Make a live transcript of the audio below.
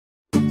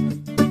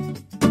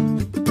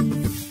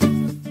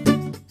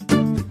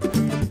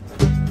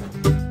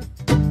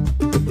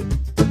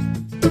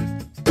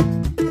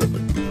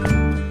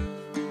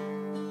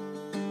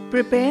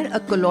prepare a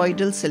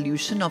colloidal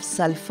solution of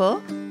sulphur.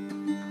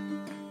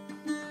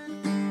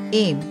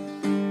 Aim: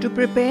 to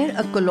prepare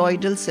a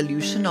colloidal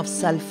solution of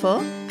sulphur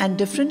and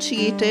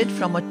differentiate it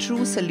from a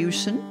true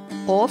solution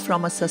or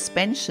from a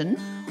suspension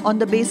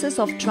on the basis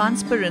of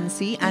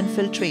transparency and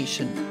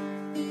filtration.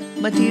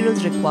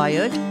 Materials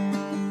required: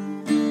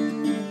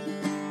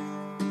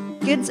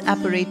 Kids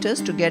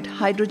apparatus to get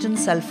hydrogen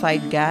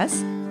sulfide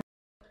gas,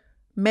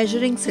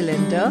 measuring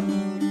cylinder,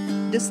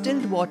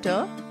 distilled water,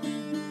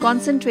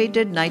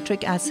 concentrated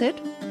nitric acid,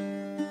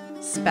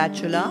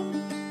 spatula,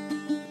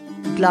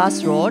 glass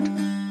rod,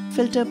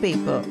 filter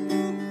paper,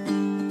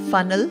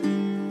 funnel,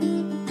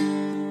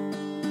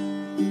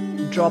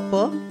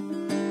 dropper,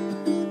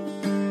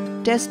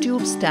 test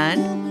tube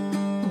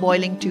stand,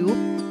 boiling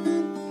tube,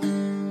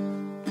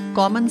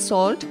 common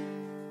salt,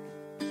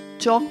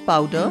 chalk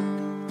powder.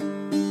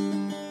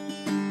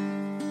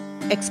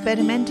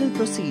 Experimental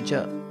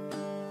procedure: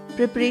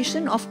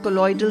 preparation of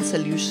colloidal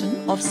solution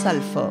of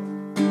sulphur.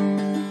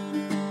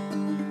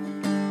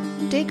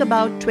 Take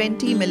about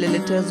 20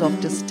 milliliters of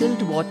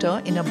distilled water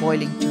in a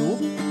boiling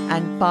tube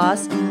and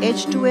pass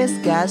H2S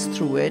gas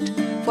through it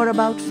for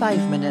about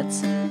 5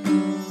 minutes.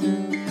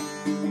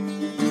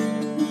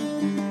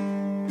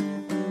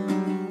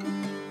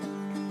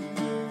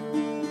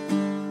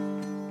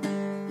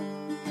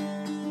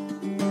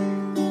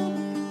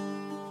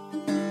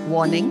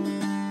 Warning: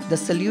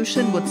 the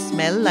solution would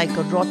smell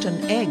like a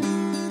rotten egg.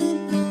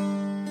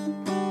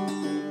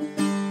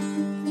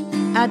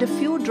 Add a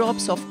few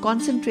drops of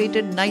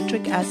concentrated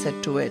nitric acid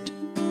to it.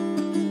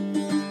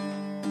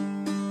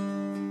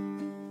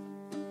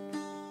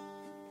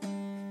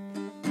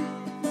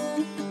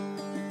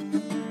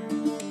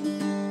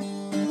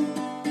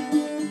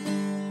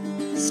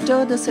 Stir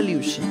the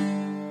solution.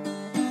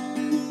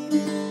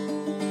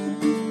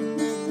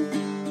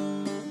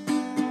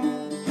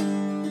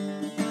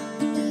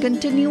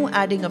 Continue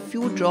adding a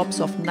few drops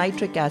of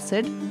nitric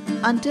acid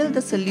until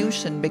the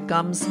solution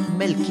becomes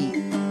milky.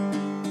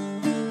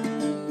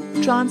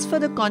 Transfer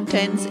the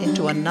contents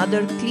into another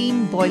clean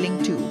boiling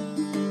tube.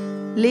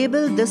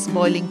 Label this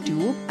boiling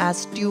tube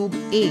as Tube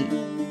A.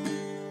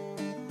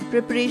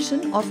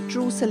 Preparation of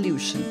true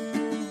solution.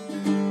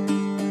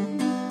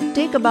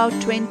 Take about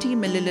 20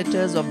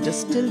 milliliters of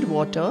distilled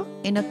water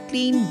in a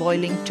clean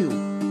boiling tube.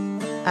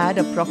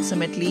 Add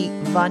approximately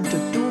 1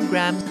 to 2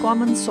 grams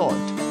common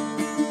salt.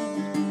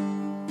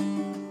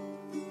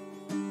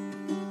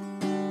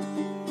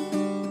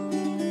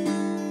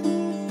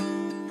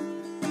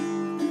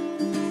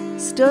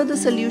 Stir the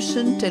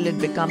solution till it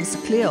becomes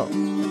clear.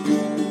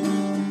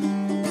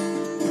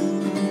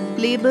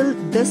 Label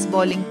this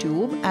boiling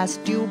tube as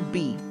Tube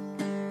B.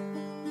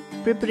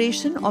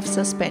 Preparation of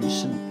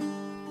suspension.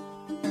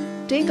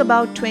 Take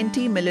about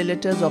 20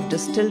 milliliters of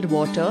distilled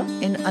water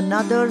in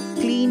another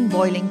clean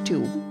boiling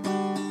tube.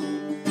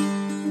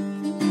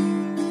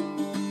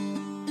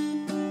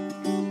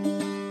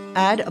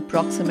 Add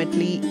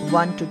approximately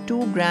 1 to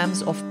 2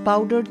 grams of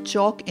powdered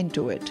chalk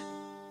into it.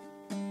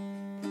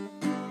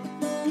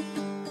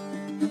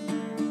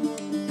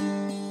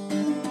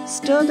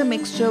 Stir the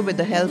mixture with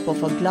the help of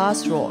a glass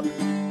rod.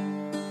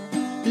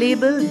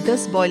 Label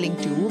this boiling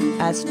tube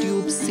as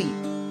Tube C.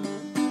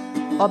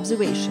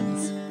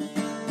 Observations: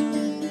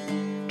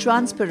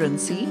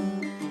 transparency: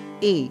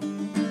 A.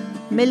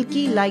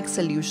 Milky-like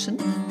solution,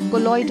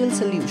 colloidal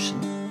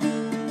solution.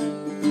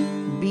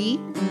 B.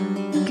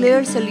 Clear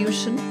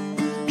solution,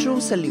 true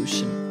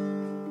solution.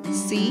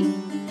 C.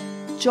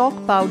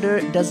 Chalk powder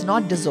does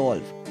not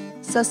dissolve,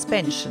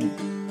 suspension.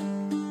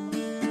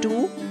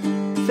 2.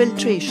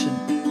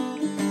 Filtration.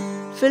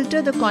 Filter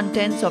the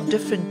contents of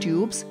different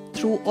tubes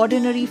through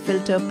ordinary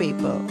filter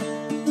paper.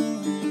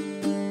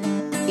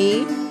 A.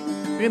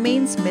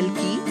 Remains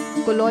milky,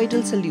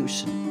 colloidal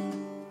solution.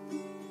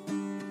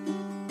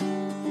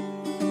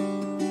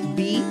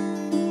 B.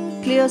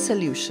 Clear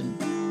solution.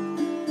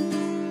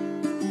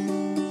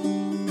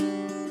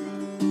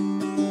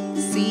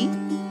 C.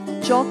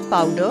 Chalk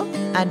powder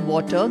and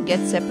water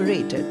get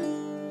separated.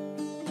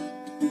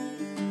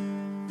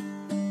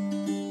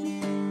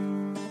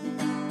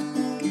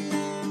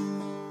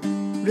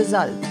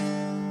 Result: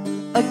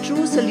 a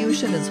true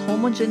solution is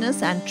homogeneous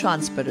and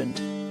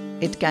transparent.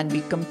 It can be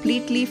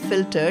completely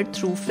filtered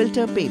through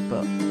filter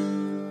paper.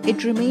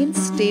 It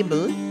remains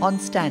stable on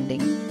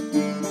standing.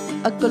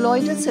 A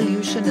colloidal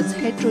solution is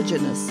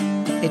heterogeneous.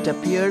 It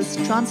appears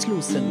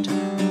translucent.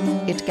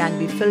 It can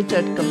be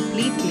filtered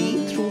completely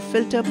through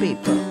filter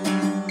paper.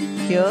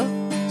 Here,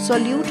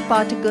 solute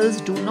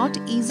particles do not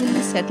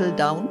easily settle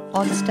down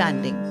on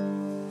standing.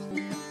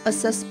 A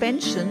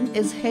suspension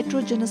is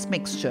heterogeneous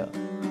mixture.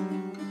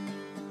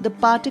 The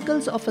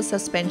particles of a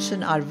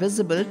suspension are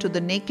visible to the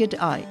naked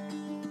eye.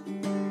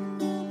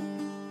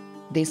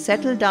 They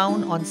settle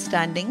down on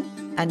standing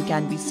and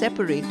can be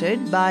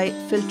separated by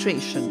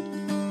filtration.